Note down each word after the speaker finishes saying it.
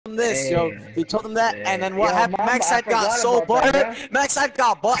this, yo. Damn. He told him that, and then what Yo, happened? mama, I Maxside got forgot so about that, butthurt. Maxside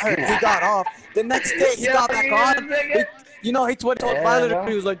got butthurt. He got off. The next day, he Yo, got back you on. nigga. You know, he told Yeah, Violet, bro.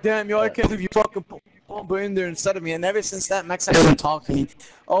 he was like, "Damn, yo, I can't believe you fucking bomb in there instead of me." And ever since that, Maxside been talking.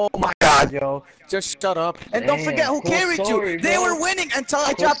 Oh my God, yo, just shut up. And don't forget Damn, who cool carried story, you. They bro. were winning until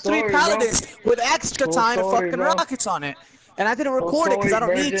I Cool dropped 3 story, bro. paladins with extra Cool time and story, fucking bro. rockets on it. And I didn't Cool record it because story, I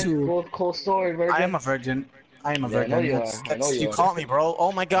don't need virgin. to. Cool story, virgin. I am a virgin. I am a Yeah, I know virgin. you are. I know You you are. caught me, bro.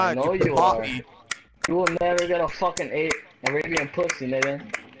 Oh my I God, know you you caught are. me. You will never get a fucking Arabian pussy, nigga.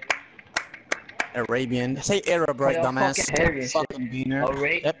 Arabian. Say Arab, Call right, y'all dumbass? fucking Arabian shit. Fucking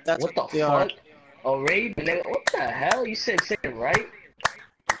beaner. Yep, that's What the they are. fuck? Arabian, nigga. What the hell? You said say it right?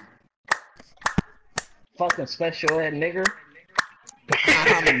 Fucking special ed nigger.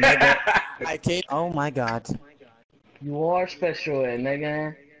 I'm a nigga. I can't. Oh my God. You are special ed,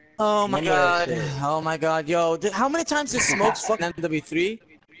 nigga. Oh my Remember that God. shit. Oh my God. Yo, how many times did Smokes fucking NW3?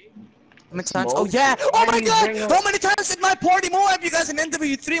 How many times? Oh Smokes? yeah! Oh Why my you God! bring up- How many times did my party more of you guys in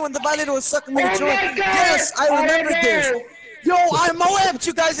NW3 when the violator was sucking me to join? my God! Yes, I remember this. remember! Yo, I Moabbed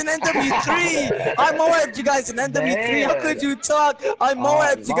you guys in NW3. I Moabbed you guys in NW3. How could you talk? I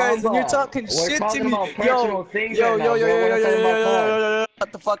Moabbed you guys and you're talking We're shit to talking me. about personal things right now, bro. We're not talking about COD.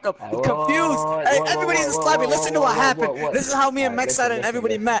 Shut the fuck up. You're Whoa, confused. Hey, everybody's a slabby. Listen to what happened. what? This is how me and Alright, Mexside and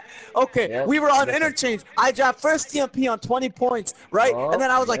everybody listen. met. Okay, Yep, we were on listen. interchange. I dropped first TMP on 20 points, right? Oh, And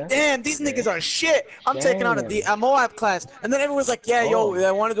then I was like, yeah. damn, these niggas are shit. I'm taking out Damn. a Moab class. And then everyone was like, yeah, yo, Oh.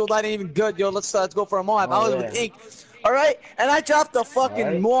 I want to do that ain't even good. Yo, let's go for a Moab. I Oh, was with yeah. Iink. Alright? And I dropped the fucking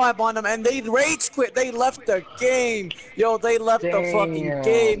Alright. Moab on them and they rage quit. They left the game. Yo, they left the fucking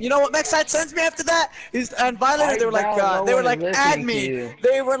game. You know what Mexside sends me after that? And Violator, I they were like, doubt no one is add listening to me. you.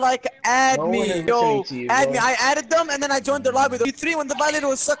 They were like, add No one me. is Yo, listening to you, add bro. me. I added them and then I joined their lobby. The 3 when the Violator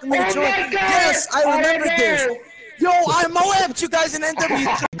was sucking me to Oh join. my God! Yes, I remember this. remember! Yo, I Moabbed you guys in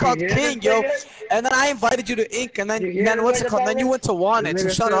NW3 called hear King, this yo. nigga? And then I invited you to Ink, and You hear then this what's it nigga called? Then you talking? went to Wanted, so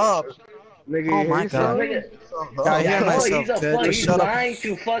shut up. Nigga, Oh you my hear God. yourself? I hear Oh, myself, he's kid. Just he's shut up. lying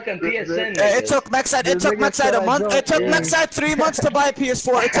to fucking PSN It niggas. took Mexside. It The took nigga Mexside said a I month. It don't took Yeah. Mexside 3 months to buy a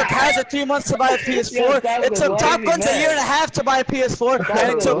PS4. It took Hazard 3 months to buy a Yo, PS4. It Douglas, took why Top is he Guns a year mad? and a half to buy a PS4,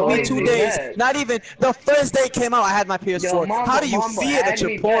 and it Douglas, took why me is 2 he days. mad? Not even the first day it came out, I had my Yo, PS4. Mamba, How do you Mamba, feel that add you're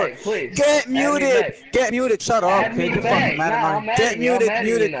me poor? back, please. Get Add me muted. back. Get muted. Shut up, Add kid. me You're fucking back. mad Nah, at I'm mine. Get adding you. I'm muted. adding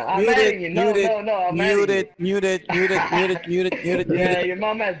you Muted. now. I'm Muted. adding you. No, Muted. no, no, I'm adding Muted. you. Muted. Muted. Muted. Muted. Muted. Yeah, Muted. your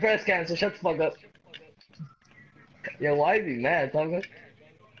mom has breast cancer. Shut the fuck up. Yo, why is he mad, Douglas?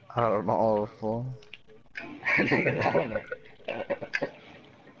 I don't know, fool. Nigga, I don't know.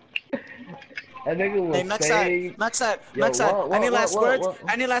 That nigga was Hey, saying... Yo, Mexside. Any last words? what?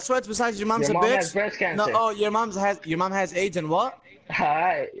 Any last words besides your mom's Your a mom bitch? has breast No. cancer. Oh, your mom has AIDS and what?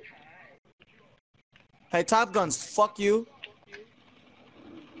 Alright. Hey, Top Guns, fuck you.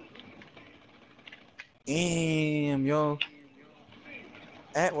 Damn, yo.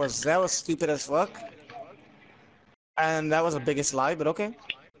 That was stupid as fuck. And that was the biggest lie, but okay.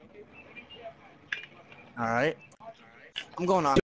 Alright. I'm going on.